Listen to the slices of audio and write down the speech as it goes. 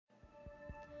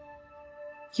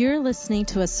You're listening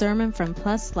to a sermon from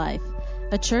Plus Life,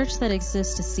 a church that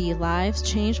exists to see lives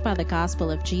changed by the gospel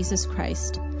of Jesus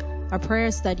Christ. Our prayer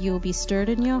is that you will be stirred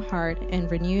in your heart and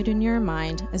renewed in your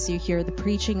mind as you hear the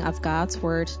preaching of God's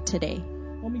word today.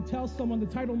 Let me tell someone the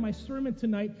title of my sermon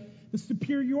tonight, The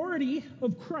Superiority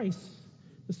of Christ.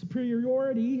 The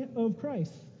Superiority of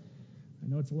Christ. I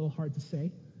know it's a little hard to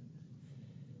say.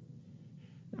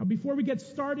 Now, before we get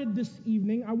started this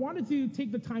evening, I wanted to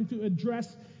take the time to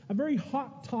address a very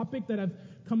hot topic that I've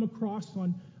come across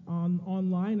on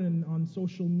online and on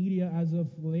social media as of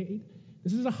late.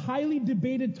 This is a highly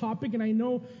debated topic, and I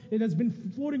know it has been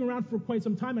floating around for quite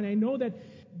some time, and I know that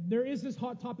there is this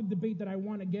hot topic debate that I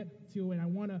want to get to and I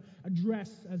want to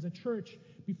address as a church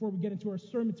before we get into our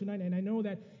sermon tonight, and I know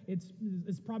that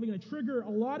it's probably going to trigger a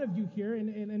lot of you here,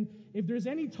 and if there's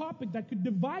any topic that could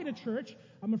divide a church,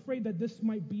 I'm afraid that this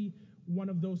might be one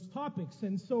of those topics.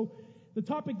 And so the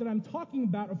topic that I'm talking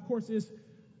about, of course, is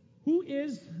who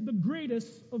is the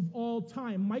greatest of all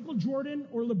time, Michael Jordan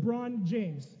or LeBron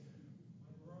James?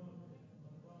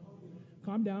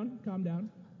 Calm down.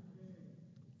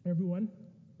 Everyone,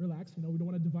 relax. We don't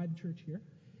want to divide the church here.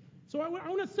 So I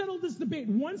want to settle this debate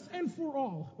once and for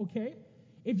all, okay?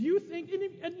 If you think,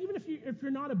 and even if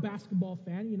you're not a basketball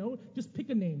fan, just pick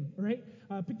a name, all right?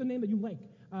 Pick the name that you like.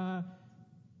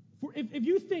 If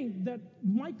you think that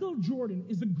Michael Jordan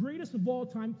is the greatest of all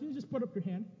time, can you just put up your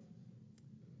hand?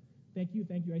 Thank you,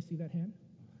 I see that hand.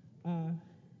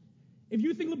 If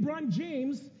you think LeBron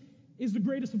James is the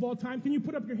greatest of all time, can you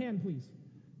put up your hand, please?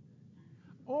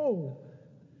 Oh,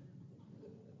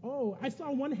 I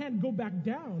saw one hand go back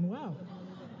down. Wow.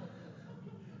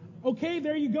 Okay,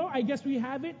 there you go. I guess we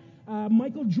have it.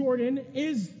 Michael Jordan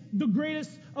is the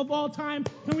greatest of all time.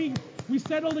 Can we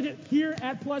settled it here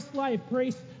at Plus Life.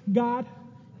 Praise God.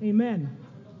 Amen.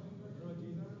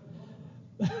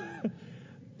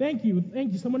 Thank you.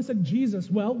 Someone said Jesus.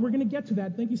 Well, we're going to get to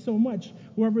that. Thank you so much,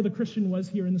 whoever the Christian was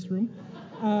here in this room.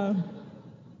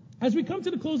 As we come to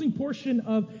the closing portion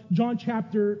of John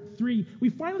chapter 3, we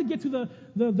finally get to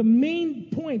the main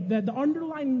point, the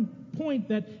underlying point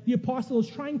that the apostle is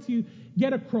trying to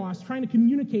get across, trying to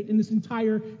communicate in this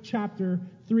entire chapter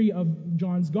 3 of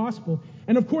John's gospel.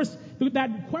 And of course,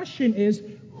 that question is,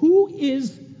 who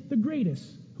is the greatest?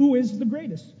 Who is the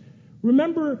greatest?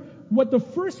 Remember what the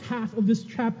first half of this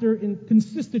chapter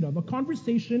consisted of, a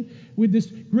conversation with this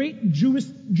great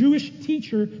Jewish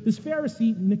teacher, this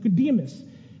Pharisee, Nicodemus.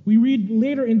 We read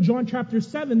later in John chapter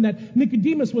 7 that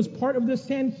Nicodemus was part of the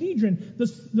Sanhedrin,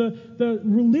 the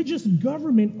religious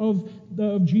government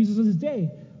of Jesus'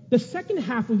 day. The second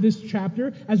half of this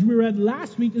chapter, as we read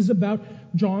last week, is about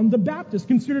John the Baptist,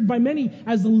 considered by many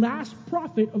as the last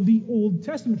prophet of the Old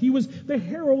Testament. He was the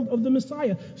herald of the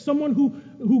Messiah, someone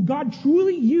who God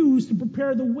truly used to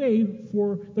prepare the way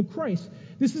for the Christ.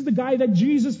 This is the guy that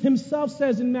Jesus himself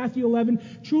says in Matthew 11,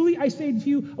 "Truly I say to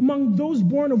you, among those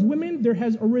born of women, there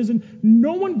has arisen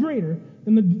no one greater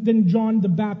than John the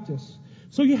Baptist."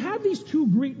 So you have these two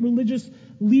great religious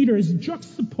leaders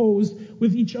juxtaposed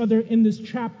with each other in this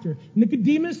chapter.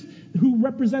 Nicodemus, who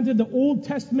represented the Old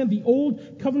Testament, the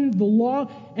Old Covenant, the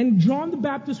law, and John the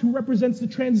Baptist, who represents the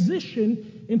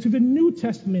transition into the New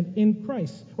Testament in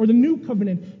Christ, or the New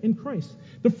Covenant in Christ.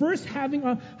 The first having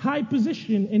a high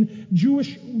position in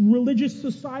Jewish religious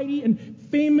society and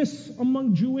famous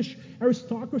among Jewish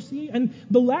aristocracy, and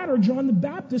the latter, John the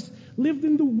Baptist, lived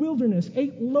in the wilderness,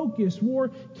 ate locusts, wore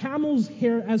camel's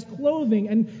hair as clothing,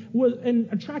 and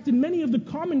attracted many of the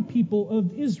common people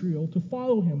of Israel to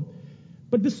follow him.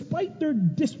 But despite their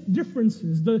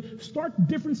differences, the stark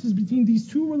differences between these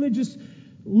two religious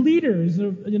leaders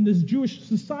in this Jewish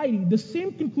society, the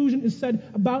same conclusion is said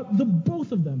about the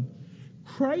both of them.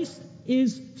 Christ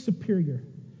is superior.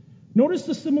 Notice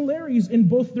the similarities in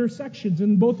both their sections,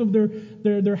 in both of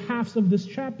their halves of this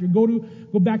chapter. Go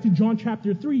back to John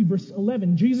chapter 3, verse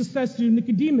 11. Jesus says to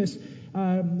Nicodemus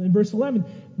in verse 11,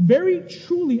 "Very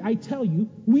truly I tell you,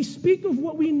 we speak of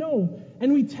what we know,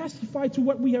 and we testify to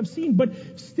what we have seen, but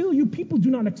still you people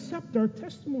do not accept our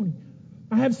testimony.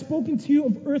 I have spoken to you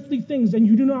of earthly things, and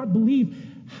you do not believe.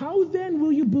 How then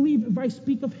will you believe if I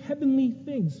speak of heavenly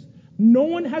things? No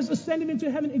one has ascended into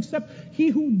heaven except he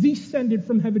who descended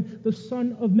from heaven, the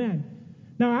Son of Man."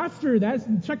 Now after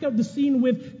that, check out the scene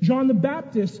with John the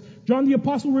Baptist. John the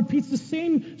Apostle repeats the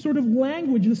same sort of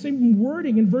language, the same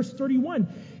wording in verse 31.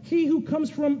 "He who comes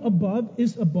from above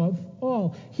is above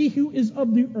all. He who is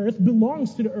of the earth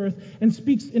belongs to the earth and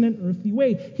speaks in an earthly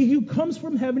way. He who comes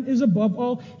from heaven is above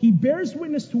all. He bears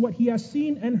witness to what he has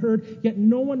seen and heard, yet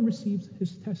no one receives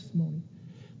his testimony."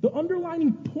 The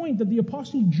underlying point that the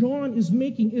Apostle John is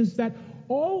making is that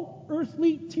all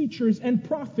earthly teachers and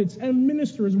prophets and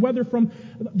ministers, whether from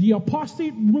the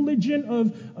apostate religion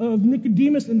of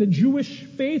Nicodemus and the Jewish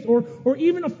faith, or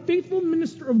even a faithful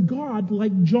minister of God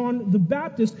like John the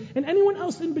Baptist, and anyone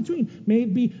else in between, may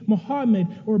it be Muhammad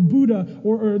or Buddha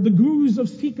or the gurus of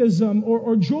Sikhism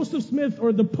or Joseph Smith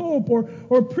or the Pope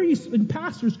or priests and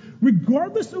pastors,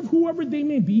 regardless of whoever they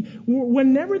may be,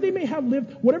 whenever they may have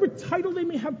lived, whatever title they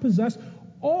may have possessed,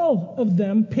 all of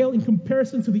them pale in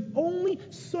comparison to the only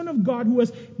Son of God who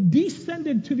has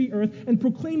descended to the earth and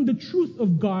proclaimed the truth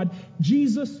of God,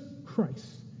 Jesus Christ.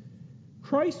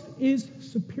 Christ is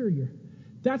superior.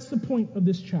 That's the point of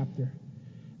this chapter.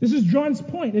 This is John's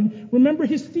point. And remember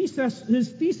his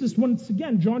thesis once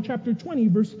again, John chapter 20,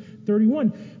 verse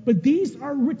 31. But these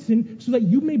are written so that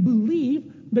you may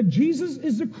believe that Jesus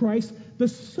is the Christ, the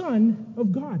Son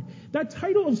of God. That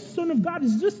title of Son of God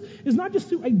is not just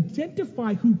to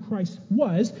identify who Christ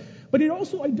was, but it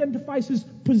also identifies his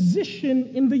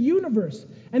position in the universe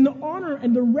and the honor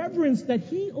and the reverence that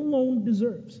he alone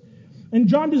deserves. And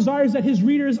John desires that his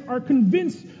readers are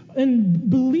convinced and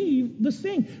believe the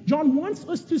same. John wants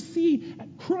us to see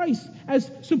Christ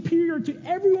as superior to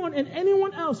everyone and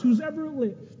anyone else who's ever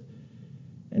lived.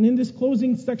 And in this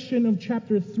closing section of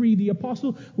chapter 3, the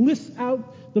apostle lists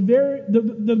out the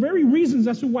very reasons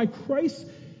as to why Christ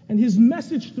and his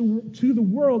message to the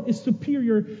world is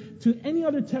superior to any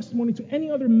other testimony, to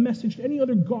any other message, to any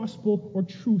other gospel or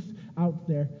truth out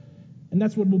there. And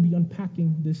that's what we'll be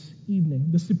unpacking this evening,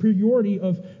 the superiority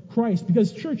of Christ.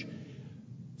 Because, church,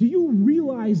 do you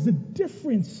realize the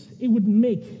difference it would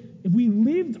make if we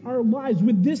lived our lives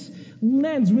with this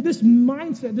lens, with this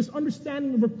mindset, this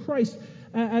understanding of Christ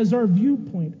as our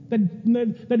viewpoint?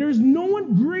 That there is no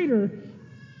one greater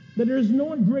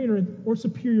or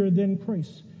superior than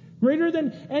Christ. Greater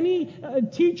than any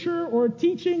teacher or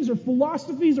teachings or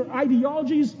philosophies or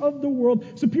ideologies of the world.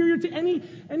 Superior to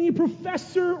any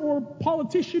professor or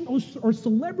politician or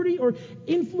celebrity or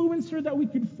influencer that we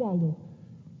could follow.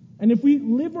 And if we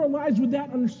live our lives with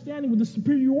that understanding, with the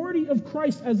superiority of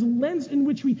Christ as a lens in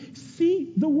which we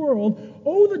see the world,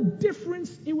 oh, the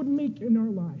difference it would make in our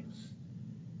lives.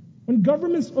 When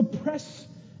governments oppress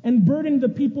and burden the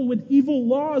people with evil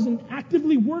laws and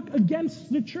actively work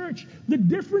against the church, the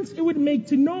difference it would make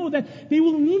to know that they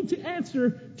will need to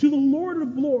answer to the Lord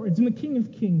of Lords and the King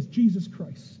of Kings, Jesus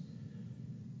Christ.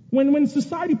 When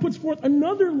society puts forth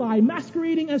another lie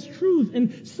masquerading as truth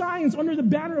and science under the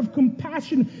banner of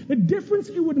compassion, the difference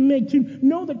it would make to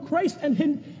know that Christ and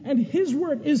his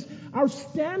word is our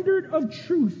standard of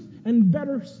truth, and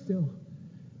better still.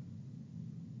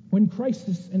 When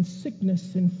crisis and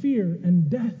sickness and fear and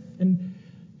death and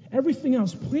everything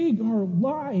else plague our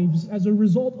lives as a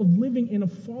result of living in a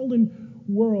fallen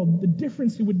world, the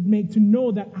difference it would make to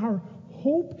know that our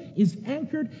hope is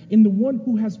anchored in the one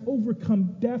who has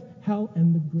overcome death, hell,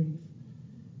 and the grave.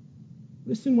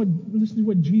 Listen to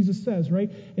what Jesus says,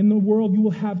 right? In the world you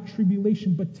will have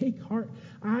tribulation, but take heart,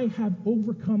 I have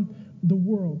overcome the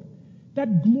world.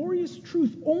 That glorious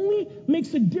truth only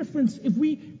makes a difference if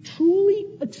we truly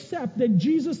accept that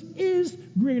Jesus is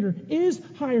greater, is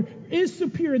higher, is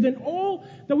superior than all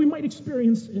that we might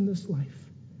experience in this life.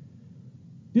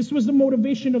 This was the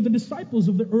motivation of the disciples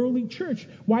of the early church,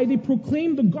 why they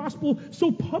proclaimed the gospel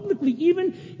so publicly,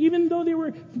 even though they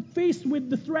were faced with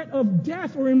the threat of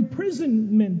death or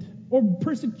imprisonment or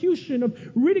persecution, of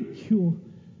ridicule.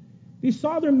 They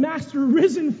saw their master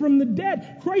risen from the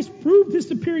dead. Christ proved his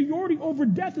superiority over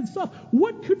death itself.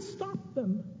 What could stop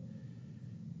them?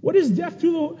 What is death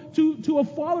to a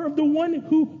follower of the one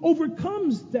who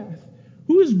overcomes death,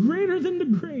 who is greater than the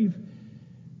grave?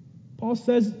 Paul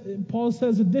says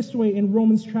it this way in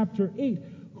Romans chapter 8.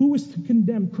 Who is to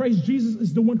condemn? Christ Jesus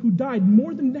is the one who died.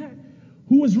 More than that,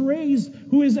 who was raised,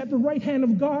 who is at the right hand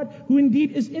of God, who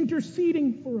indeed is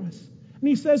interceding for us. And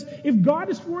he says, if God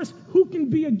is for us, who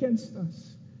can be against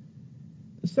us?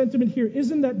 The sentiment here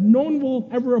isn't that no one will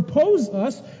ever oppose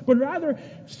us, but rather,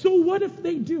 so what if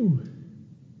they do?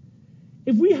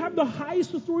 If we have the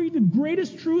highest authority, the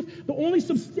greatest truth, the only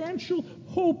substantial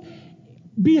hope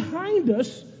behind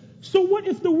us, so what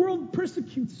if the world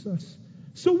persecutes us?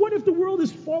 So what if the world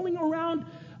is falling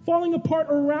apart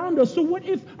around us? So what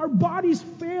if our bodies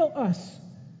fail us?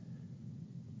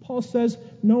 Paul says,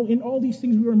 no, in all these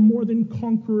things we are more than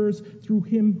conquerors through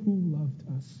him who loved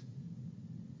us.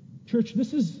 Church,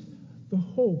 this is the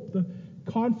hope, the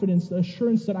confidence, the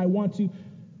assurance that I want to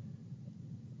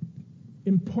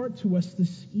impart to us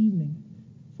this evening,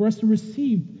 for us to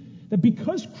receive. That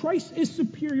because Christ is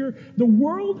superior, the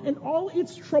world and all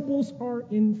its troubles are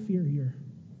inferior.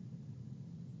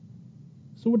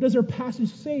 So what does our passage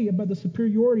say about the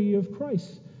superiority of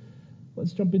Christ?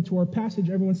 Let's jump into our passage.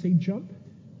 Everyone say jump.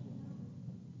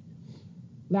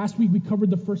 Last week we covered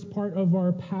the first part of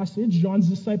our passage. John's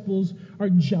disciples are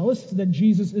jealous that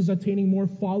Jesus is attaining more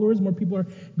followers. More people are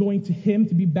going to him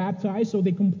to be baptized. So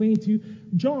they complain to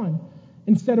John.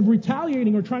 Instead of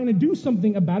retaliating or trying to do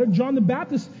something about it, John the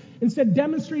Baptist instead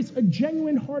demonstrates a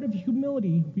genuine heart of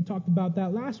humility. We talked about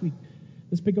that last week.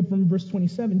 Let's pick up from verse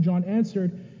 27. John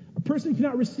answered, "A person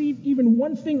cannot receive even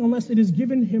one thing unless it is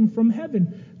given him from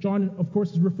heaven." John, of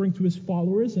course, is referring to his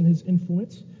followers and his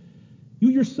influence. "You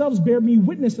yourselves bear me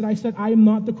witness that I said, I am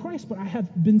not the Christ, but I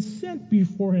have been sent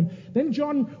before him." Then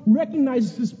John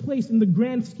recognizes his place in the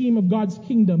grand scheme of God's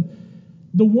kingdom.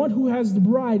 The one who has the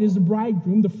bride is the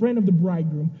bridegroom, the friend of the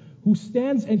bridegroom. Who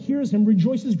stands and hears him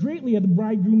rejoices greatly at the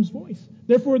bridegroom's voice.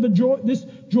 Therefore, this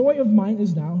joy of mine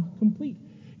is now complete.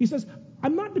 He says,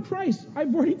 I'm not the Christ.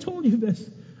 I've already told you this.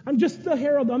 I'm just the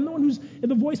herald. I'm the one who's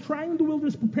the voice crying in the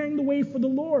wilderness, preparing the way for the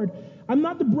Lord. I'm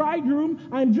not the bridegroom.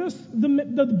 I'm just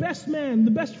the best man,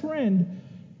 the best friend.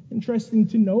 Interesting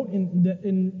to note,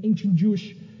 in ancient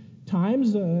Jewish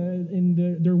times,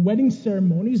 in their wedding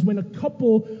ceremonies, when a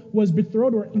couple was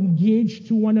betrothed or engaged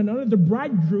to one another, the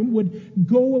bridegroom would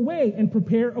go away and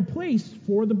prepare a place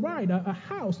for the bride, a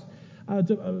house.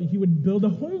 He would build a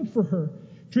home for her.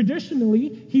 Traditionally,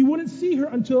 he wouldn't see her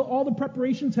until all the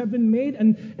preparations have been made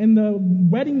and the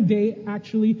wedding day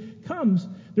actually comes.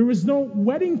 There was no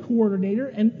wedding coordinator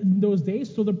in those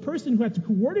days, so the person who had to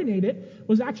coordinate it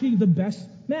was actually the best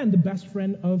man, the best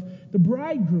friend of the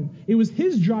bridegroom. It was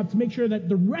his job to make sure that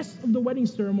the rest of the wedding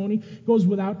ceremony goes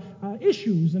without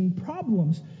issues and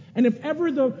problems. And if ever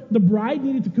the bride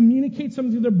needed to communicate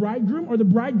something to the bridegroom, or the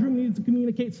bridegroom needed to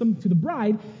communicate something to the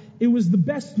bride, it was the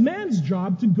best man's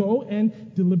job to go and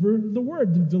deliver the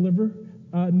word, to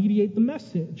mediate the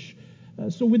message.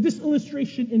 So with this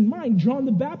illustration in mind, John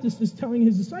the Baptist is telling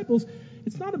his disciples,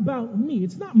 it's not about me.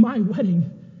 It's not my wedding.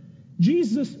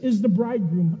 Jesus is the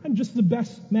bridegroom. I'm just the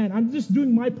best man. I'm just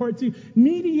doing my part to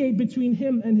mediate between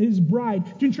him and his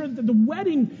bride, to ensure that the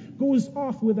wedding goes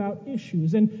off without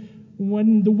issues. And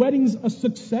when the wedding's a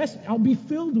success, I'll be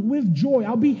filled with joy.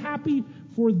 I'll be happy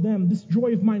for them. This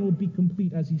joy of mine will be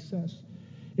complete, as he says.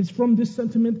 It's from this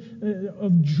sentiment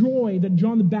of joy that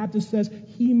John the Baptist says,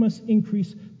 he must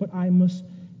increase, but I must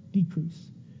decrease.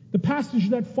 The passage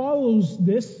that follows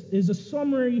this is a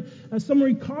summary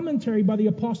commentary by the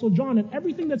Apostle John, and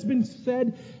everything that's been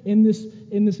said in this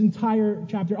entire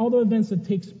chapter, all the events that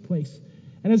takes place.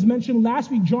 And as mentioned last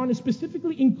week, John is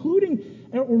specifically including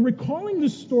or recalling the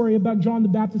story about John the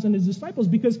Baptist and his disciples,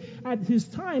 because at his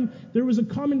time there was a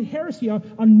common heresy, a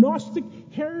Gnostic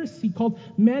heresy called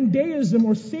Mandaeism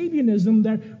or Sabianism,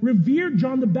 that revered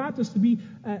John the Baptist to be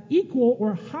equal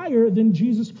or higher than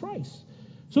Jesus Christ.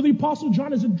 So the Apostle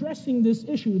John is addressing this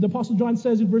issue. The Apostle John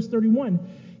says in verse 31,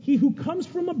 "He who comes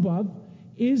from above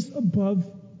is above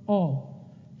all."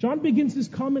 John begins his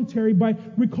commentary by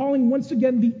recalling once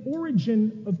again the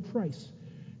origin of Christ.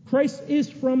 Christ is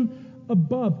from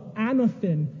above,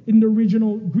 anothen in the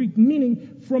original Greek, meaning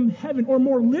from heaven, or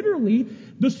more literally,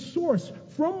 the source,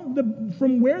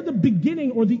 from where the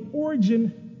beginning or the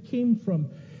origin came from.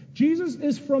 Jesus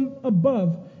is from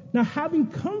above. Now, having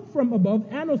come from above,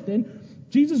 anothen,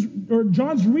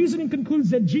 John's reasoning concludes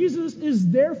that Jesus is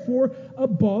therefore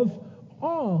above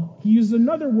all. He uses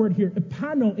another word here,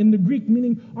 epano, in the Greek,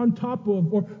 meaning on top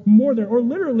of, or more than, or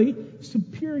literally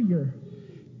superior.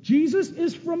 Jesus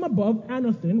is from above,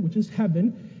 anothen, which is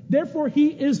heaven. Therefore, he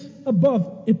is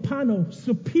above, epano,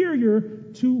 superior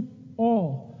to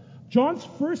all. John's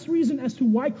first reason as to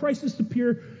why Christ is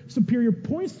superior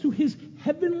points to his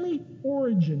heavenly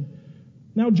origin.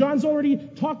 Now, John's already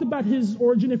talked about his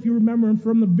origin, if you remember,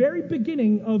 from the very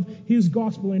beginning of his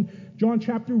gospel in John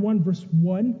chapter 1, verse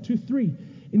 1 to 3.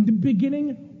 In the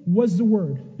beginning was the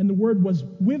Word, and the Word was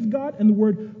with God, and the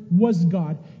Word was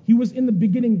God. He was in the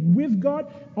beginning with God.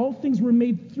 All things were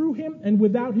made through him, and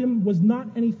without him was not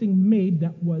anything made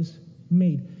that was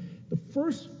made. The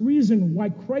first reason why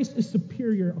Christ is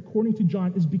superior, according to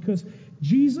John, is because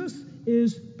Jesus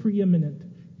is preeminent.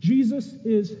 Jesus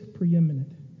is preeminent.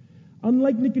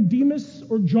 Unlike Nicodemus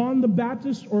or John the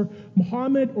Baptist or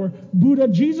Muhammad or Buddha,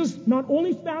 Jesus not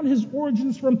only found his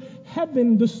origins from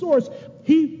heaven, the source,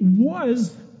 he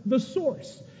was the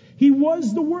source. He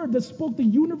was the Word that spoke the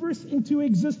universe into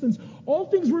existence. All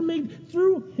things were made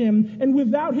through him, and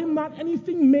without him not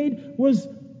anything made was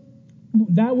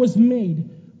made.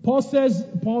 Paul says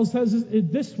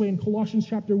it this way in Colossians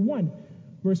chapter 1,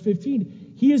 verse 15.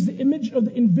 He is the image of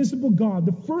the invisible God,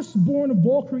 the firstborn of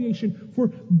all creation. For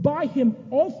by him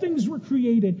all things were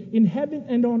created, in heaven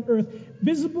and on earth,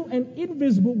 visible and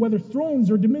invisible, whether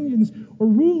thrones or dominions or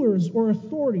rulers or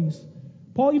authorities.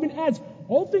 Paul even adds,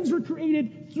 all things were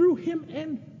created through him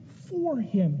and for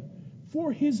him,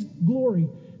 for his glory.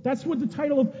 That's what the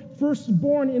title of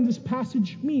firstborn in this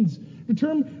passage means. The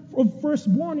term of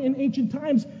firstborn in ancient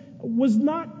times was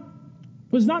not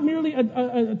merely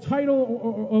a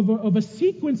title of a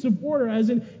sequence of order,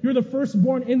 as in you're the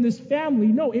firstborn in this family.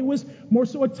 No, it was more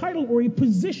so a title or a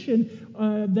position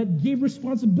that gave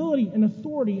responsibility and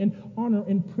authority and honor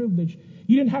and privilege.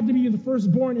 You didn't have to be the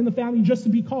firstborn in the family just to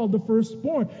be called the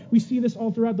firstborn. We see this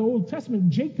all throughout the Old Testament.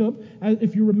 Jacob,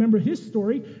 if you remember his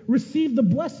story, received the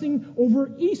blessing over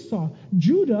Esau.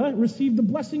 Judah received the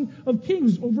blessing of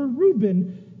kings over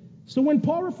Reuben. So when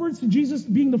Paul refers to Jesus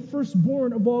being the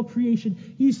firstborn of all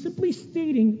creation, he's simply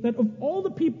stating that of all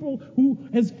the people who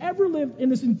has ever lived in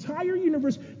this entire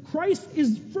universe, Christ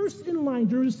is first in line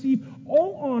to receive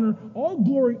all honor, all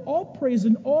glory, all praise,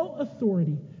 and all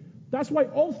authority. That's why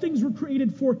all things were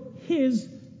created for his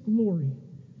glory.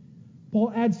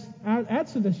 Paul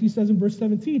adds to this. He says in verse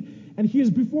 17, and he is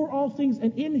before all things,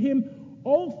 and in him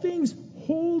all things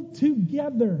hold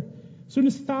together. So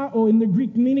nistao in the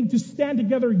Greek, meaning to stand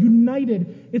together,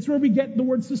 united. It's where we get the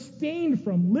word sustained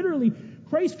from. Literally,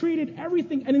 Christ created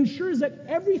everything and ensures that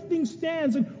everything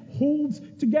stands and holds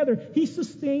together. He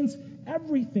sustains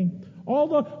everything. All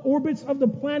the orbits of the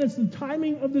planets, the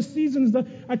timing of the seasons, the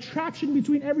attraction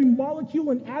between every molecule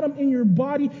and atom in your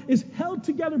body is held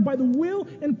together by the will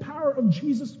and power of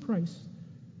Jesus Christ.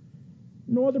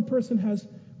 No other person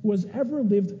who has ever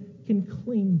lived can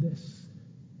claim this.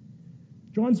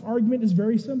 John's argument is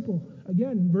very simple.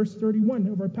 Again, verse 31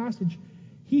 of our passage.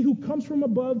 He who comes from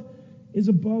above is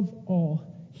above all.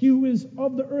 He who is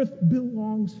of the earth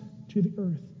belongs to the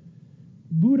earth.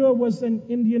 Buddha was an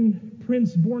Indian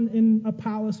prince born in a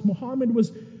palace. Muhammad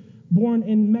was born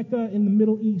in Mecca in the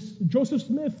Middle East. Joseph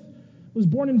Smith was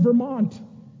born in Vermont.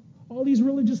 All these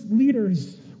religious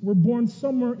leaders were born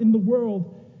somewhere in the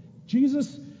world.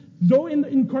 Jesus, though in the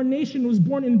incarnation was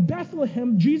born in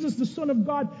Bethlehem, Jesus, the Son of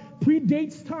God,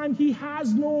 predates time. He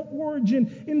has no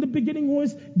origin. In the beginning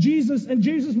was Jesus, and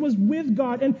Jesus was with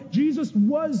God, and Jesus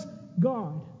was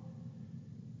God.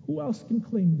 Who else can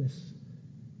claim this?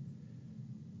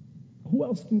 Who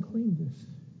else can claim this?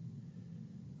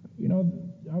 You know,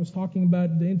 I was talking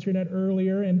about the internet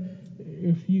earlier, and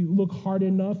if you look hard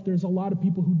enough, there's a lot of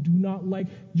people who do not like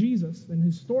Jesus and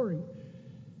his story.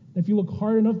 If you look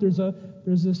hard enough,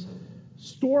 there's this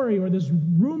story or this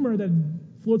rumor that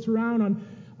floats around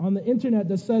on the internet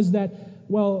that says that,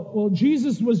 well,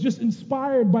 Jesus was just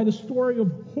inspired by the story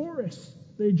of Horus,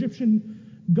 the Egyptian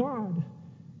god.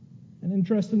 And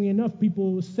interestingly enough,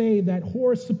 people say that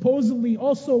Horus supposedly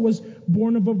also was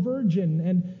born of a virgin,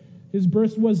 and his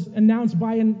birth was announced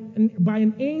by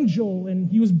an angel, and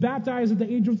he was baptized at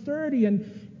the age of 30,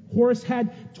 and Horus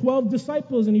had 12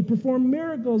 disciples, and he performed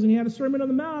miracles, and he had a Sermon on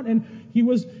the Mount, and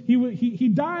he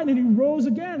died, and he rose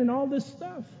again, and all this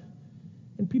stuff.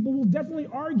 And people will definitely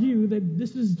argue that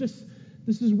this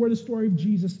is where the story of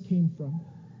Jesus came from.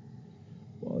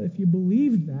 Well, if you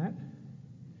believe that,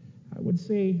 I would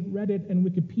say Reddit and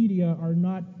Wikipedia are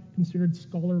not considered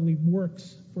scholarly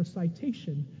works for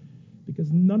citation,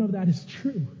 because none of that is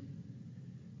true.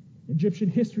 Egyptian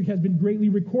history has been greatly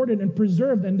recorded and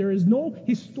preserved, and there is no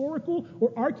historical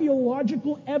or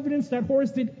archaeological evidence that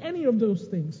Horus did any of those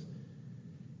things.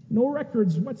 No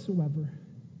records whatsoever.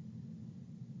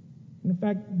 In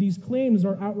fact, these claims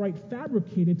are outright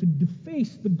fabricated to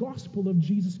deface the gospel of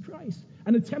Jesus Christ,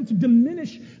 an attempt to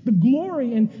diminish the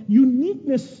glory and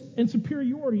uniqueness and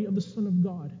superiority of the Son of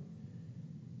God.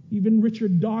 Even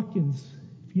Richard Dawkins,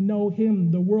 if you know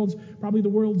him, probably the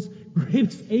world's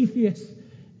greatest atheist,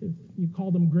 if you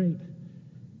call them great.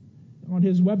 On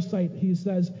his website, he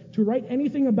says, to write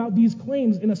anything about these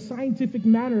claims in a scientific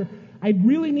manner, I'd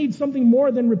really need something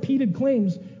more than repeated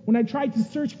claims. When I tried to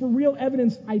search for real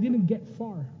evidence, I didn't get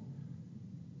far.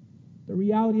 The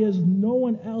reality is no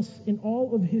one else in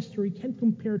all of history can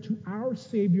compare to our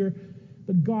Savior,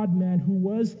 the God-man who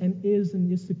was and is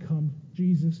to come,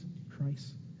 Jesus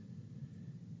Christ.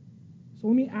 So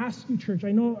let me ask you, church,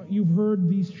 I know you've heard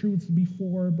these truths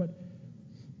before, but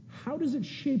how does it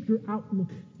shape your outlook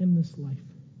in this life?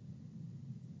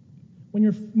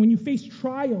 When you face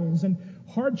trials and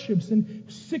hardships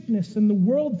and sickness and the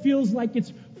world feels like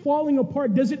it's falling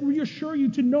apart, does it reassure you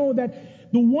to know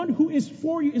that the one who is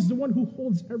for you is the one who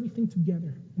holds everything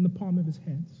together in the palm of his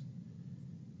hands?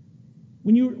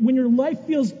 When your life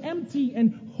feels empty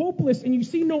and hopeless and you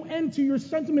see no end to your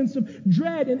sentiments of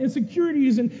dread and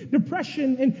insecurities and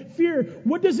depression and fear,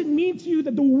 what does it mean to you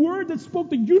that the word that spoke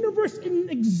the universe in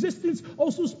existence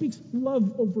also speaks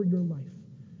love over your life?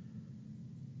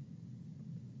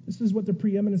 This is what the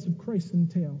preeminence of Christ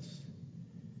entails.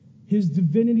 His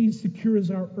divinity secures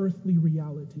our earthly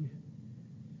reality.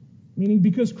 Meaning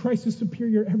because Christ is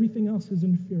superior, everything else is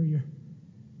inferior.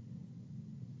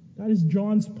 That is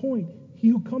John's point. He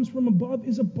who comes from above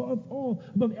is above all,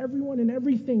 above everyone and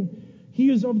everything. He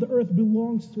is of the earth,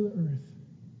 belongs to the earth.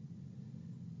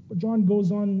 But John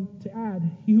goes on to add,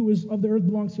 he who is of the earth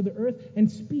belongs to the earth and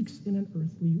speaks in an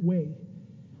earthly way.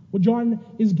 What John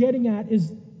is getting at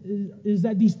is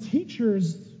that these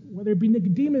teachers, whether it be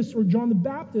Nicodemus or John the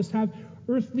Baptist, have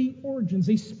earthly origins.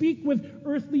 They speak with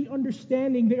earthly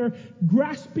understanding. They are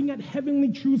grasping at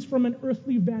heavenly truths from an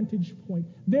earthly vantage point.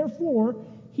 Therefore,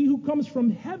 he who comes from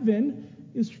heaven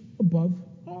is above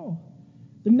all.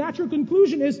 The natural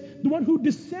conclusion is the one who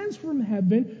descends from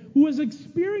heaven, who has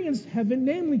experienced heaven,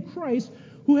 namely Christ,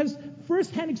 who has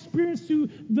firsthand experience to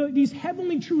these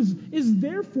heavenly truths, is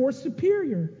therefore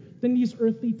superior than these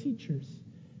earthly teachers.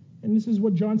 And this is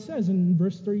what John says in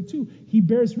verse 32. He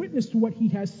bears witness to what he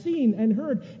has seen and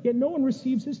heard, yet no one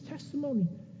receives his testimony.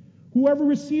 Whoever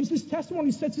receives his testimony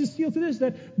sets his seal to this,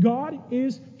 that God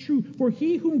is true. For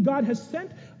he whom God has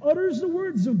sent utters the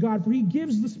words of God, for he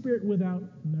gives the Spirit without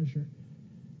measure.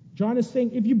 John is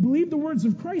saying, if you believe the words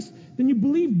of Christ, then you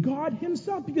believe God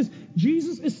himself, because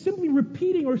Jesus is simply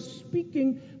repeating or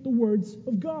speaking the words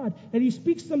of God. And he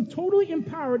speaks them totally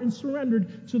empowered and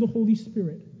surrendered to the Holy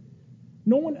Spirit.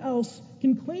 No one else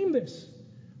can claim this.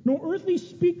 No earthly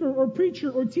speaker or preacher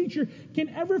or teacher can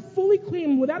ever fully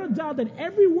claim without a doubt that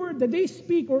every word that they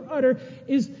speak or utter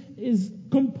is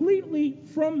completely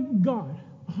from God,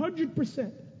 100%.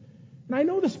 And I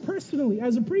know this personally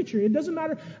as a preacher. It doesn't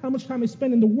matter how much time I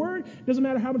spend in the Word. It doesn't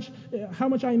matter how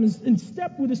much I am in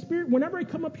step with the Spirit. Whenever I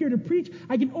come up here to preach,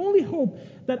 I can only hope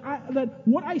that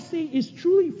what I say is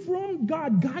truly from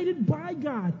God, guided by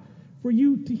God, for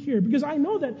you to hear. Because I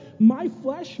know that my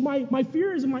flesh, my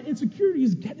fears, and my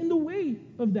insecurities get in the way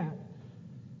of that.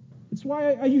 It's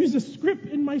why I use a script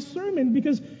in my sermon,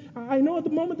 because I know at the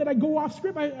moment that I go off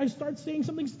script, I start saying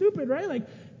something stupid, right? Like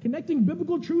connecting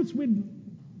biblical truths with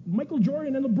Michael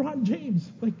Jordan and LeBron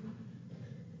James.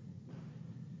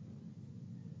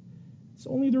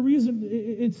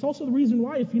 It's also the reason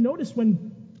why, if you notice,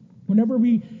 whenever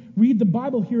we read the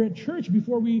Bible here at church,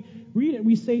 before we read it,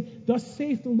 we say, "Thus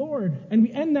saith the Lord." And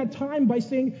we end that time by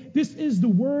saying, "This is the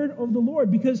word of the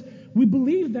Lord," because we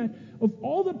believe that of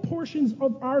all the portions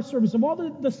of our service, of all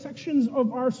the sections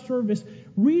of our service,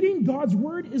 reading God's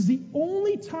word is the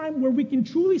only time where we can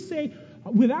truly say,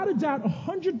 without a doubt,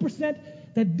 100%,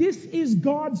 that this is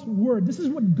God's word. This is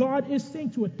what God is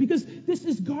saying to it, because this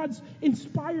is God's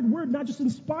inspired word, not just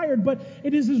inspired, but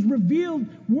it is his revealed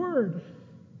word.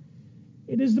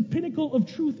 It is the pinnacle of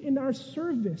truth in our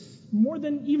service, more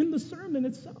than even the sermon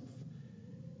itself.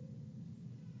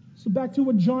 So back to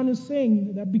what John is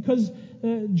saying, that because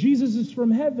Jesus is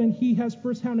from heaven, he has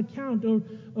first-hand account of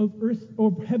earth,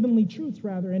 or heavenly truths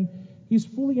rather, and he's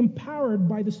fully empowered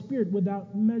by the Spirit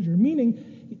without measure, meaning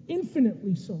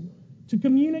infinitely so,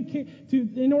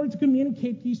 in order to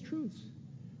communicate these truths.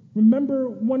 Remember,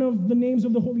 one of the names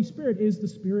of the Holy Spirit is the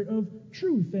Spirit of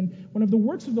truth, and one of the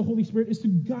works of the Holy Spirit is to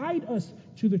guide us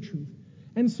to the truth.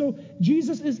 And so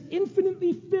Jesus is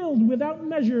infinitely filled without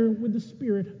measure with the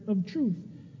Spirit of truth.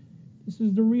 This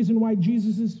is the reason why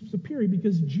Jesus is superior,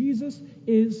 because Jesus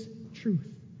is truth.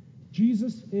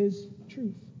 Jesus is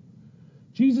truth.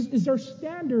 Jesus is our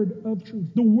standard of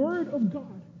truth, the Word of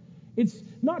God. It's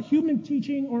not human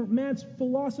teaching or man's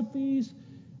philosophies.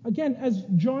 Again, as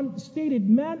John stated,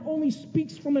 man only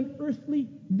speaks from an earthly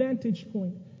vantage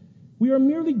point. We are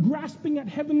merely grasping at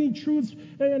heavenly truths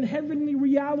and heavenly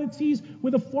realities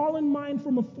with a fallen mind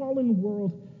from a fallen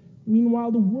world.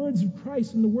 Meanwhile, the words of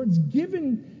Christ and the words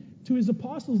given to his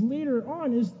apostles later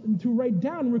on is to write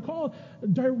down, recall,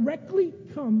 directly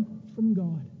come from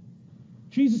God.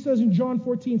 Jesus says in John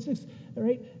 14:6,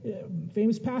 right,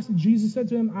 famous passage, Jesus said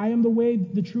to him, "I am the way,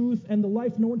 the truth, and the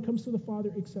life. No one comes to the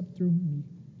Father except through me."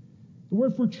 The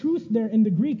word for truth there in the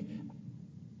Greek,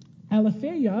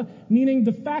 aletheia, meaning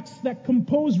the facts that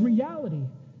compose reality.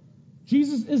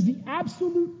 Jesus is the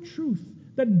absolute truth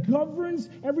that governs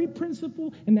every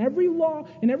principle and every law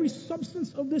and every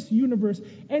substance of this universe.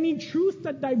 Any truth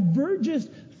that diverges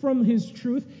from his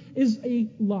truth is a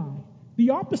lie. The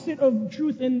opposite of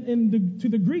truth to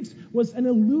the Greeks was an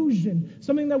illusion,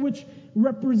 something that which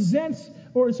represents,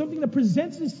 or something that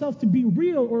presents itself to be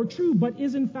real or true, but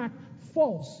is in fact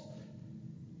false.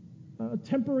 A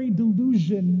temporary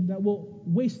delusion that will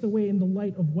waste away in the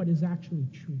light of what is actually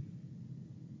true.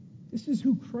 This is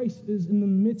who Christ is in the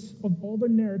midst of all the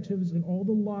narratives and all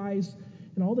the lies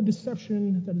and all the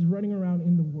deception that is running around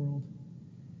in the world.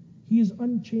 He is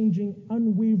unchanging,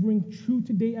 unwavering, true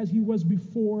today as he was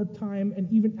before time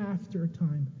and even after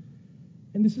time.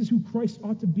 And this is who Christ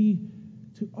ought to be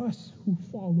to us who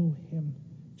follow him,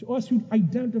 to us who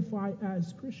identify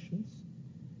as Christians.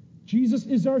 Jesus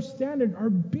is our standard, our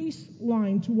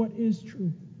baseline to what is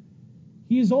true.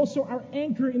 He is also our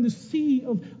anchor in the sea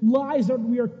of lies that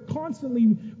we are constantly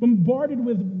bombarded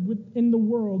with in the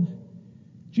world.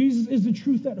 Jesus is the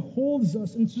truth that holds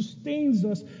us and sustains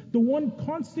us, the one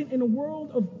constant in a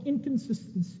world of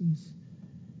inconsistencies.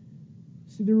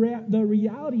 See, the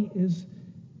reality is,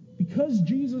 because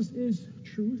Jesus is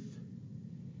truth,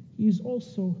 he is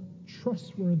also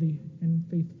trustworthy and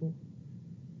faithful.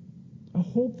 A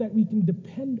hope that we can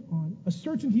depend on, a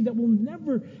certainty that will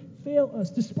never fail us,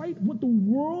 despite what the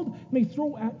world may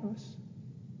throw at us.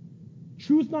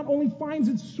 Truth not only finds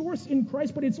its source in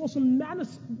Christ, but it's also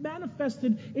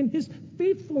manifested in his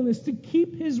faithfulness to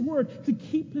keep his word, to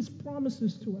keep his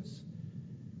promises to us.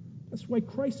 That's why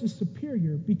Christ is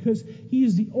superior, because he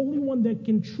is the only one that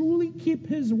can truly keep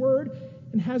his word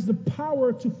and has the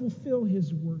power to fulfill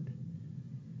his word.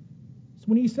 So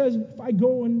when he says, if I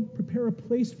go and prepare a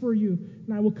place for you,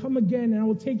 and I will come again, and I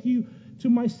will take you to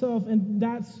myself, and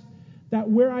that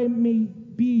where I may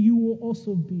be, you will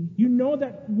also be. You know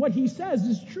that what he says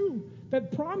is true.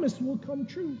 That promise will come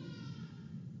true.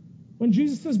 When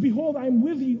Jesus says, behold, I am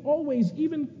with you always,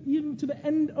 even to the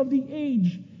end of the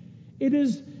age, it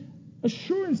is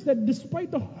assurance that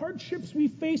despite the hardships we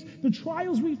face, the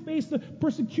trials we face, the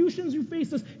persecutions we face,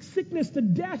 the sickness, the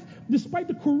death, despite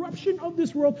the corruption of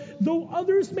this world, though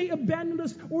others may abandon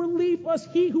us or leave us,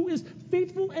 he who is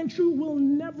faithful and true will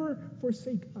never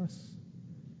forsake us.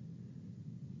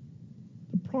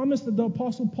 Promise that the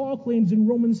Apostle Paul claims in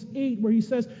Romans 8, where he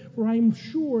says, for I am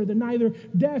sure that neither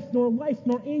death, nor life,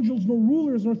 nor angels, nor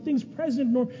rulers, nor things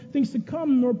present, nor things to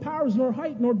come, nor powers, nor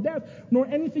height, nor depth, nor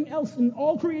anything else in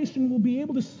all creation will be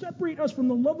able to separate us from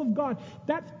the love of God.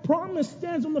 That promise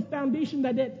stands on the foundation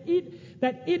that it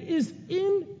is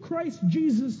in Christ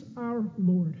Jesus our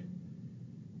Lord,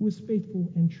 who is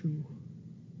faithful and true.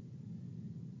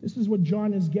 This is what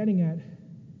John is getting at.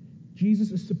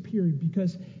 Jesus is superior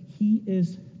because he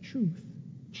is truth,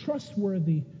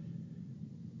 trustworthy,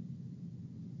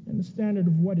 and the standard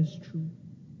of what is true.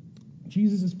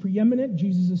 Jesus is preeminent.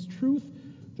 Jesus is truth.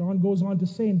 John goes on to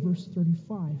say in verse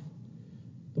 35,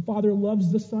 the Father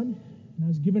loves the Son and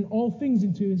has given all things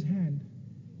into his hand.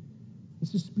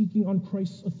 This is speaking on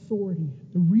Christ's authority.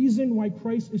 The reason why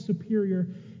Christ is superior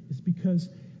is because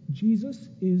Jesus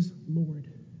is Lord.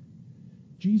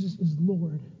 Jesus is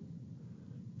Lord.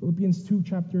 Philippians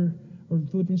chapter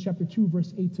 2,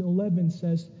 verse 8 to 11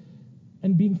 says,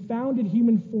 and being found in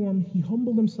human form, he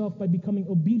humbled himself by becoming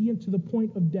obedient to the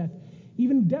point of death,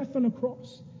 even death on a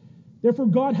cross. Therefore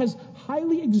God has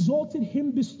highly exalted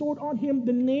him, bestowed on him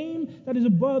the name that is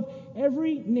above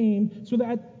every name, so that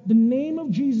at the name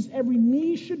of Jesus every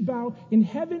knee should bow in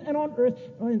heaven and on earth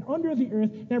and under the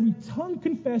earth, and every tongue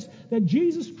confess that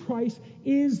Jesus Christ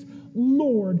is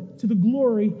Lord, to the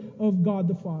glory of God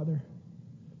the Father.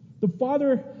 The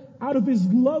Father, out of his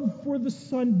love for the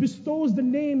Son, bestows the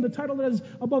name, the title that is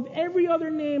above every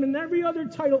other name and every other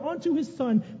title unto his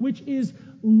Son, which is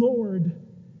Lord.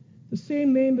 The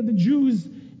same name that the Jews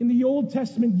in the Old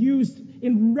Testament used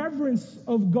in reverence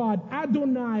of God,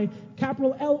 Adonai,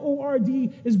 capital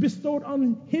L-O-R-D, is bestowed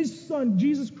on his Son,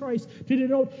 Jesus Christ, to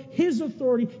denote his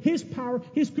authority, his power,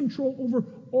 his control over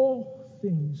all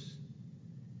things.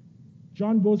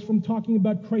 John goes from talking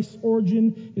about Christ's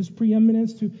origin, his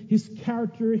preeminence, to his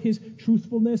character, his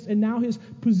truthfulness, and now his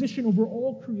position over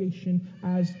all creation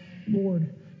as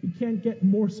Lord. You can't get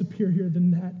more superior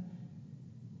than that.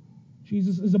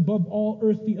 Jesus is above all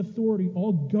earthly authority,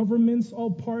 all governments, all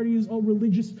parties, all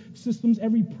religious systems,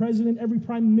 every president, every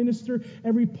prime minister,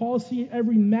 every policy,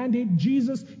 every mandate.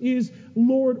 Jesus is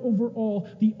Lord over all,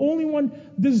 the only one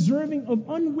deserving of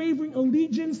unwavering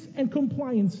allegiance and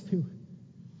compliance to.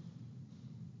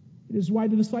 It is why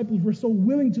the disciples were so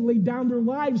willing to lay down their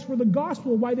lives for the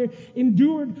gospel, why they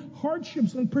endured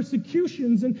hardships and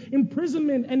persecutions and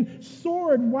imprisonment and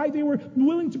sword, why they were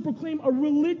willing to proclaim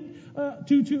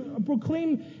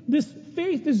proclaim this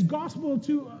faith, this gospel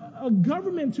to a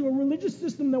government, to a religious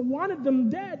system that wanted them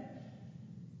dead.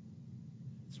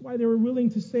 That's why they were willing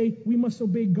to say, we must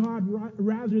obey God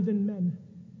rather than men,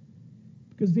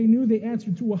 because they knew they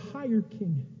answered to a higher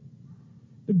king,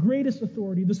 the greatest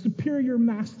authority, the superior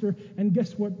master. And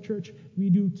guess what, church? We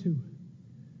do too.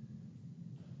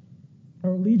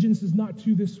 Our allegiance is not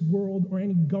to this world or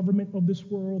any government of this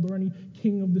world or any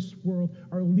king of this world.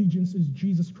 Our allegiance is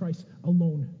Jesus Christ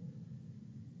alone.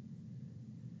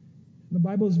 And the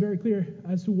Bible is very clear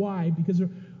as to why, because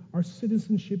Our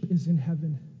citizenship is in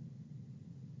heaven.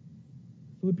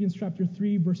 Philippians chapter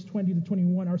 3, verse 20 to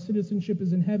 21. Our citizenship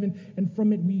is in heaven, and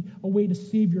from it we await a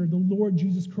Savior, the Lord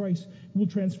Jesus Christ, who will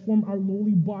transform our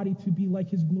lowly body to be like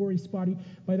his glorious body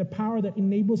by the power that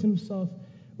enables him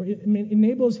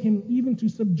even to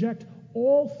subject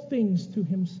all things to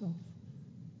himself.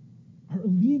 Our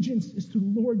allegiance is to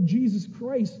the Lord Jesus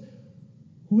Christ,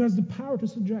 who has the power to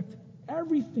subject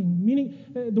everything. Meaning,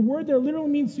 the word there literally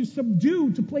means to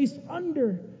subdue, to place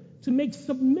under, to make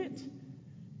submit.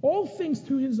 All things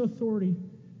to his authority.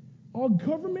 All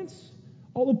governments,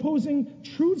 all opposing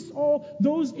truths, all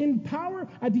those in power,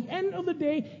 at the end of the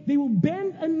day, they will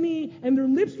bend a knee and their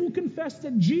lips will confess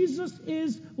that Jesus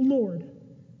is Lord.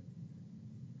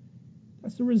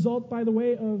 That's the result, by the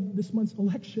way, of this month's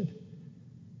election.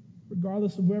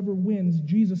 Regardless of whoever wins,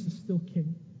 Jesus is still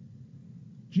King.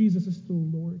 Jesus is still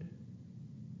Lord.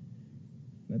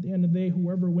 And at the end of the day,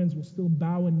 whoever wins will still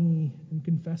bow a knee and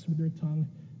confess with their tongue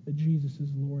that Jesus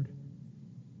is Lord.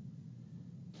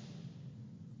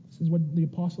 This is what the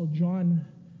Apostle John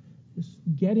is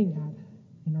getting at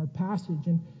in our passage.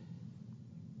 And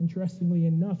interestingly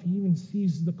enough, he even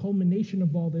sees the culmination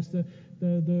of all this,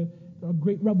 the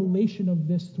great revelation of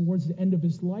this towards the end of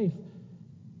his life.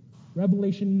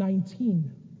 Revelation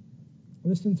 19.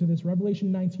 Listen to this.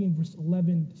 Revelation 19, verse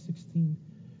 11 to 16.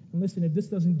 And listen, if this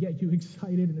doesn't get you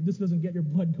excited and if this doesn't get your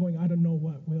blood going, I don't know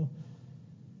what will.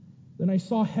 Then I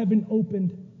saw heaven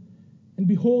opened, and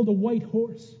behold, a white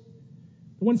horse.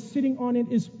 The one sitting on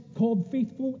it is called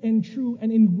Faithful and True,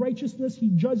 and in righteousness he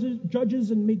judges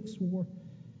and makes war.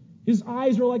 His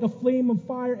eyes are like a flame of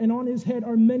fire, and on his head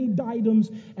are many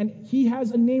diadems, and he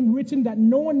has a name written that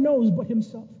no one knows but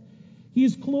himself. He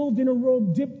is clothed in a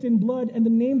robe dipped in blood, and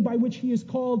the name by which he is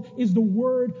called is the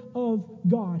Word of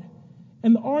God.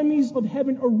 And the armies of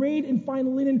heaven, arrayed in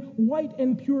fine linen, white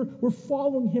and pure, were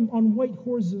following him on white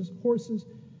horses.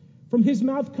 From his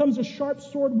mouth comes a sharp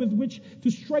sword with which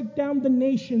to strike down the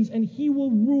nations, and he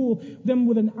will rule them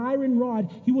with an iron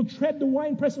rod. He will tread the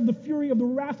winepress of the fury of the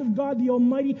wrath of God the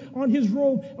Almighty. On his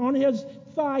robe, on his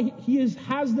thigh,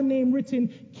 has the name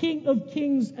written, King of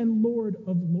Kings and Lord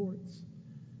of Lords.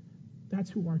 That's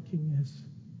who our King is.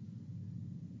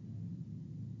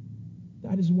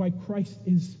 That is why Christ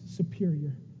is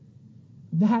superior.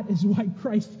 That is why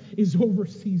Christ is over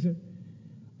Caesar.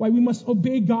 Why we must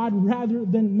obey God rather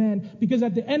than men. Because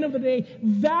at the end of the day,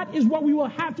 that is what we will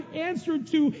have to answer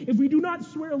to if we do not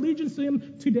swear allegiance to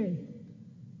him today.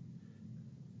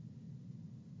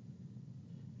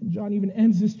 And John even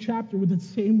ends this chapter with the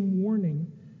same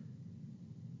warning.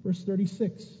 Verse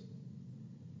 36.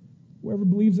 Whoever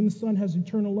believes in the Son has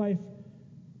eternal life.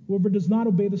 Whoever does not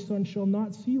obey the Son shall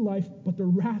not see life, but the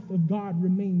wrath of God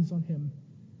remains on him.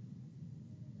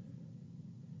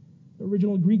 The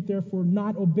original Greek, therefore,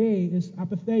 not obey is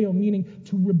apatheo, meaning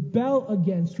to rebel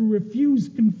against, to refuse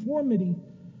conformity.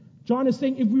 John is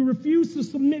saying if we refuse to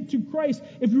submit to Christ,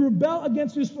 if we rebel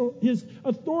against his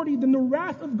authority, then the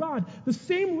wrath of God, the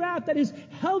same wrath that is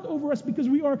held over us because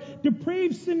we are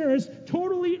depraved sinners,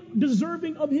 totally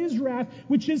deserving of his wrath,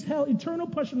 which is hell, eternal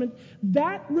punishment,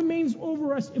 that remains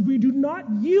over us if we do not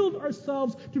yield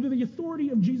ourselves to the authority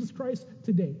of Jesus Christ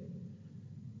today.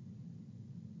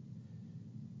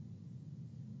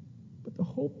 But the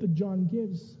hope that John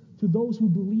gives to those who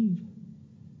believe,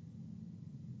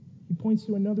 he points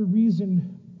to another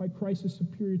reason why Christ is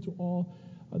superior to all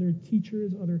other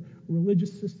teachers, other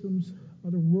religious systems,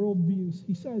 other worldviews.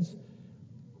 He says,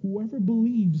 whoever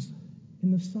believes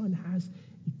in the Son has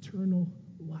eternal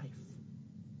life.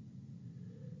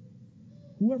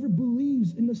 Whoever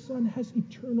believes in the Son has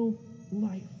eternal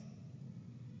life.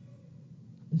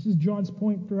 This is John's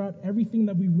point throughout everything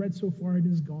that we've read so far in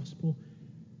his gospel.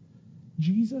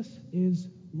 Jesus is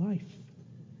life.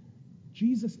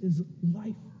 Jesus is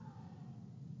life.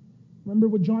 Remember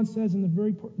what John says in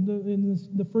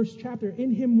the first chapter.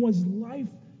 In him was life,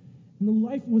 and the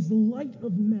life was the light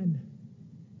of men.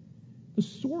 The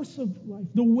source of life,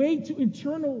 the way to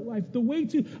eternal life, the way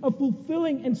to a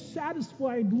fulfilling and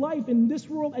satisfied life in this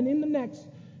world and in the next,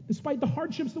 despite the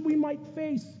hardships that we might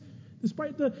face,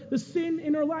 despite the sin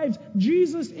in our lives.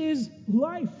 Jesus is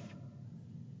life.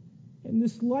 And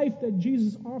this life that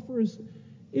Jesus offers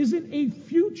isn't a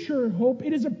future hope.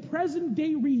 It is a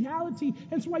present-day reality.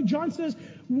 That's why John says,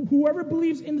 whoever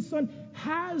believes in the Son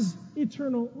has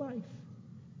eternal life.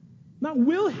 Not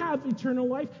will have eternal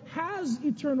life, has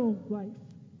eternal life.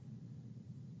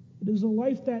 It is a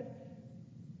life that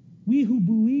we who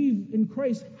believe in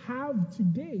Christ have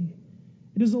today.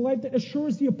 It is a life that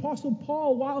assures the Apostle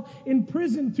Paul while in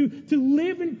prison to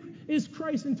live is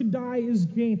Christ and to die is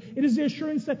gain. It is the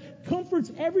assurance that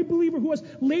comforts every believer who has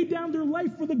laid down their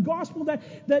life for the gospel,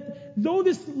 that though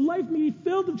this life may be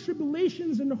filled with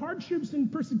tribulations and hardships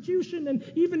and persecution and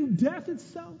even death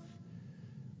itself,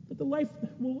 that the life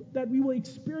that we will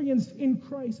experience in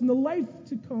Christ and the life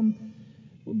to come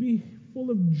will be full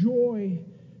of joy,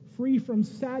 free from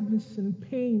sadness and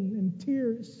pain and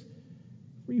tears,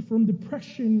 free from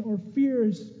depression or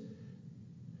fears.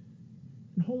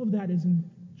 And all of that is in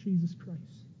Jesus Christ.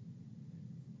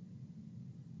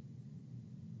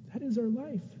 That is our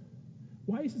life.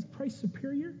 Why is Christ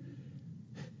superior?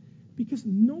 Because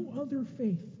no other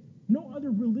faith, no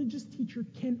other religious teacher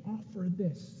can offer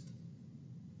this.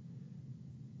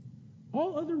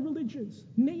 All other religions,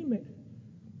 name it,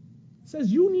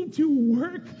 says you need to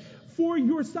work for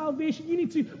your salvation. You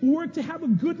need to work to have a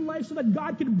good life so that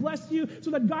God can bless you,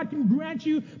 so that God can grant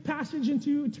you passage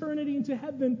into eternity, into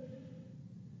heaven.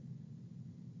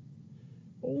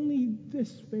 Only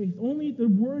this faith, only the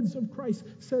words of Christ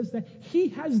says that He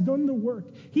has done the work.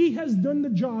 He has done the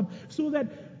job so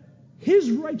that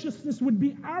His righteousness would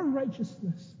be our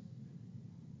righteousness.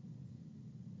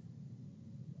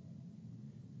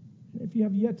 And if you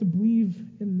have yet to believe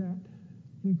in that,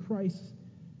 in Christ,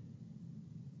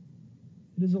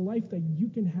 it is a life that you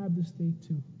can have this day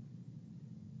too.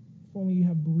 If only you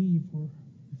have believed, or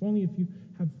if only if you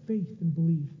have faith and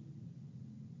believe.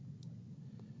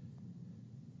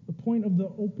 The point of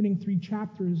the opening 3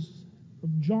 chapters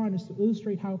of John is to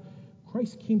illustrate how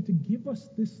Christ came to give us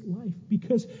this life,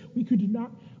 because we could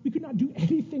not do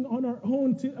anything on our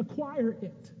own to acquire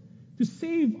it, to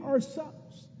save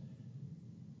ourselves.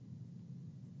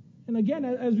 And again,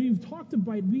 as we've talked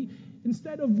about, we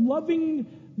instead of loving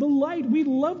the light, we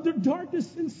love the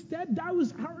darkness instead. That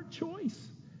was our choice.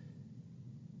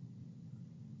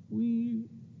 We,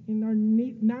 in our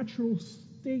natural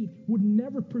state, would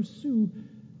never pursue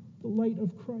the light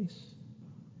of Christ.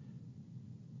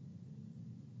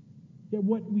 Yet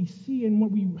what we see and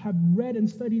what we have read and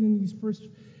studied in these first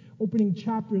opening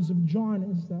chapters of John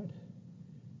is that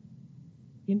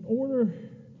in order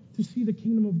to see the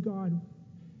kingdom of God,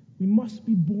 we must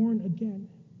be born again.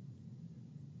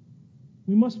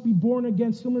 We must be born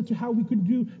again, similar to how we could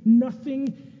do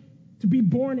nothing to be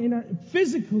born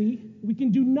physically. We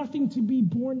can do nothing to be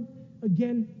born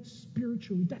again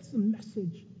spiritually. That's the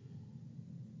message.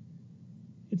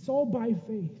 It's all by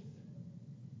faith.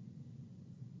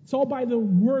 It's all by the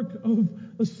work of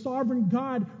a sovereign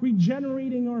God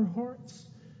regenerating our hearts,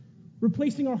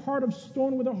 replacing our heart of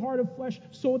stone with a heart of flesh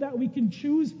so that we can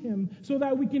choose Him, so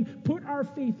that we can put our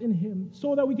faith in Him,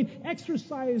 so that we can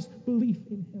exercise belief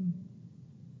in Him.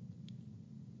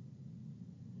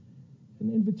 And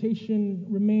the invitation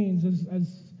remains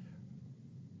as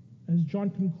John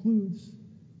concludes,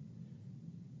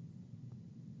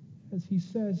 as he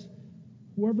says,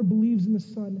 whoever believes in the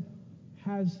Son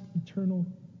has eternal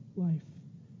life.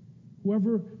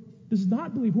 Whoever does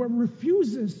not believe, whoever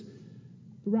refuses,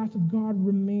 the wrath of God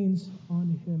remains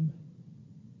on him.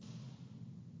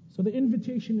 So the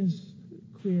invitation is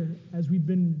clear as we've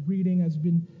been reading, as we've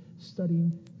been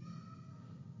studying.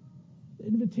 The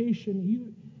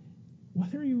invitation,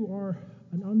 whether you are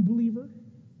an unbeliever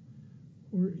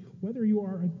or whether you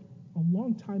are a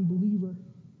long-time believer,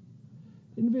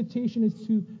 the invitation is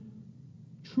to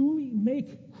truly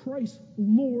make Christ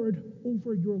Lord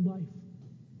over your life.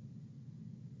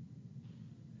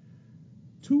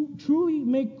 To truly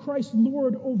make Christ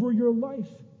Lord over your life.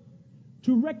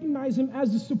 To recognize Him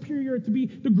as the superior, to be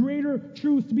the greater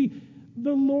truth, to be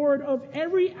the Lord of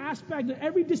every aspect,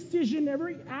 every decision,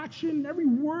 every action, every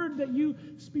word that you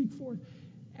speak forth.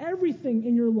 Everything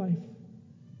in your life.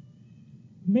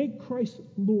 Make Christ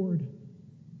Lord.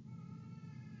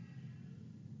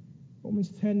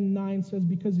 Romans 10:9 says,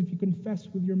 because if you confess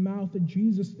with your mouth that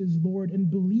Jesus is Lord and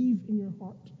believe in your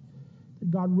heart that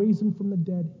God raised Him from the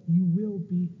dead, you will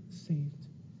be saved.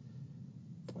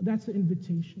 That's the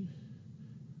invitation.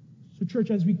 So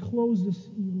church, as we close this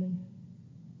evening,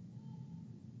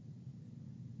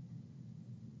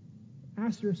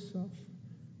 ask yourself,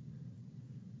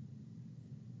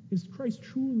 is Christ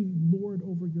truly Lord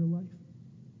over your life?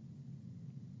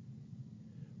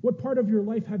 What part of your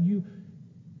life have you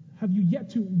yet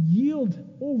to yield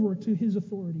over to His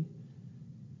authority?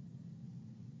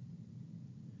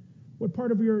 What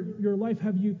part of your life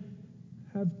have you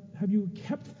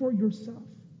kept for yourself?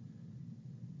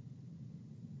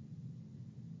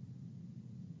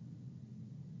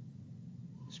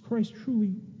 Is Christ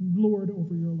truly Lord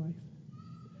over your life?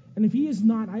 And if He is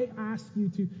not, I ask you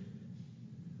to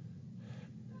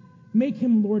make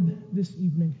Him Lord this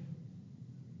evening.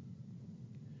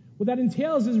 What that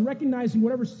entails is recognizing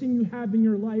whatever sin you have in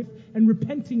your life and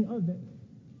repenting of it.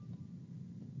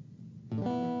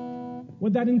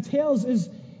 What that entails is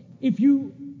if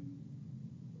you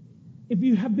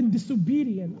have been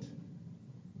disobedient,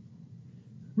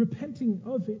 repenting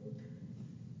of it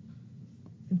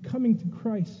and coming to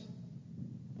Christ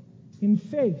in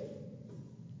faith,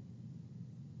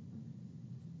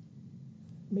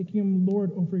 making Him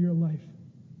Lord over your life.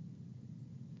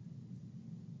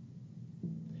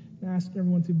 I ask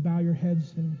everyone to bow your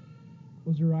heads and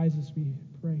close your eyes as we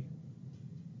pray.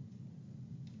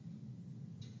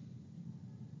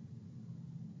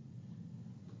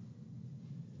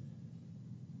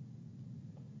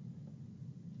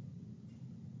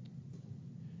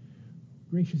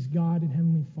 Gracious God and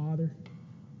Heavenly Father,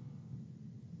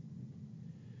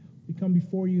 we come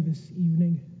before you this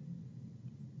evening,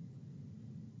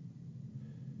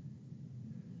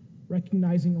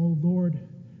 recognizing, O Lord,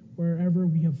 wherever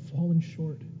we have fallen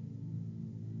short,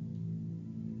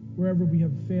 wherever we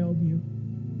have failed you,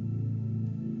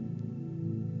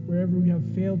 wherever we have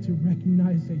failed to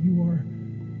recognize that you are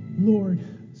Lord,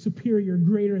 superior,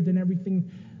 greater than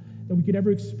everything that we could ever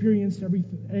experience,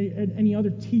 any other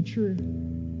teacher,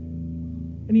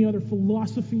 any other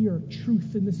philosophy or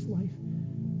truth in this life.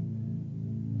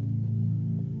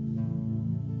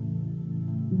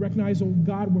 We recognize, oh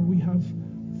God, where we have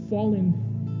fallen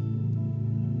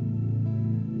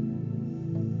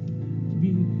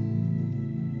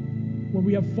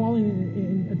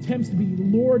in attempts to be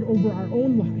Lord over our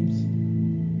own lives.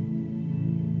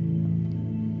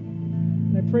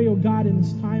 And I pray, oh God, in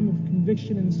this time of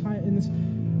conviction, in this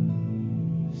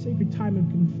sacred time of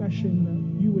confession, that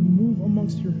you would move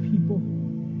amongst your people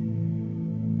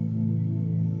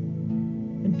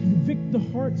and convict the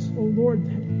hearts, oh Lord,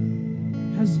 that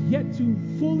has yet to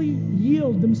fully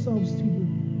yield themselves to you,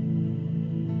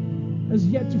 has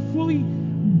yet to fully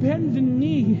bend the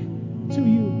knee to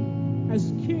you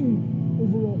as King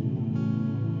over all.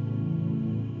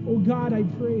 Oh God, I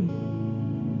pray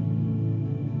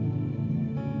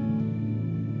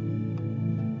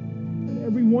that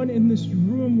everyone in this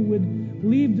room would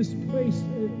leave this place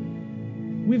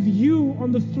with you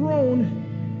on the throne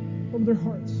of their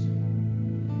hearts,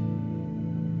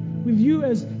 with you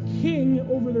as King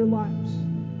over their lives,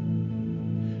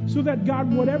 so that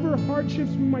God, whatever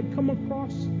hardships we might come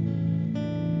across,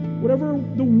 whatever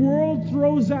the world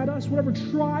throws at us, whatever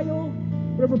trial,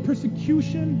 whatever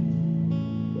persecution,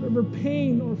 whatever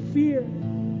pain or fear,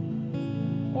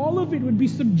 all of it would be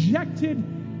subjected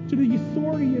to the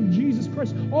authority of Jesus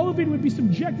Christ. All of it would be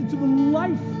subjected to the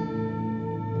life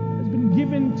that has been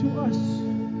given to us,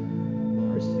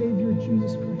 our Savior,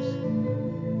 Jesus Christ.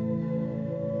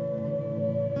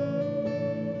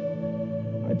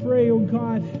 I pray, oh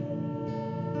God,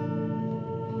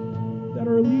 that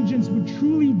our allegiance would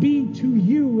truly be to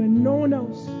you and no one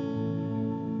else.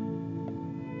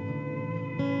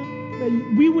 That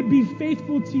we would be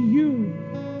faithful to you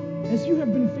as you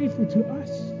have been faithful to us.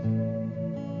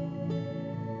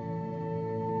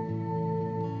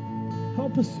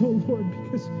 Help us, oh Lord,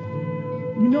 because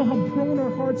you know how prone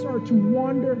our hearts are to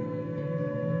wander.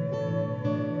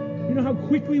 You know how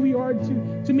quickly we are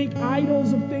to make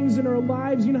idols of things in our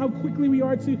lives. You know how quickly we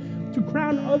are to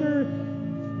crown other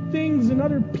things and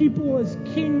other people as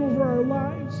king over our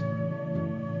lives.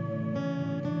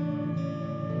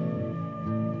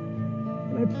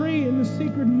 And I pray in this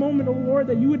sacred moment, oh Lord,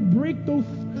 that you would break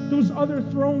those other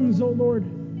thrones, oh Lord.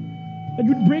 That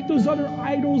you would break those other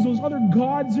idols, those other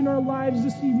gods in our lives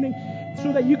this evening,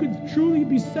 so that you could truly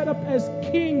be set up as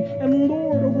King and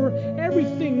Lord over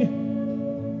everything.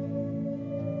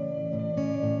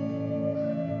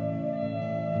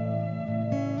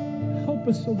 Help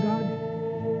us, oh God.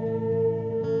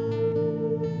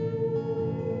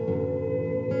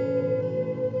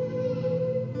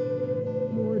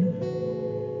 Lord,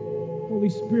 Holy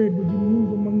Spirit, would you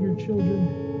move among your children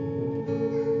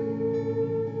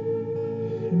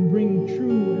and bring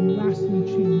true and lasting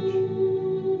change.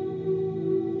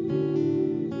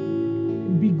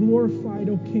 And be glorified,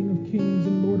 O King of Kings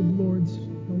and Lord of Lords,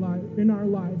 in our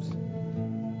lives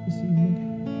this evening.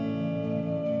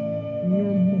 In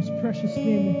your most precious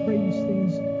name we pray these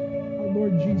things, our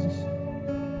Lord Jesus.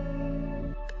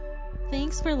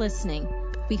 Thanks for listening.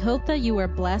 We hope that you were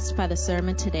blessed by the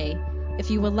sermon today. If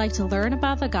you would like to learn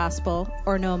about the gospel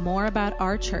or know more about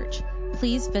our church,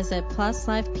 please visit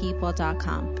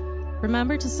pluslifepeople.com.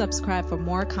 Remember to subscribe for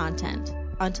more content.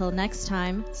 Until next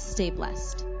time, stay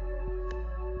blessed.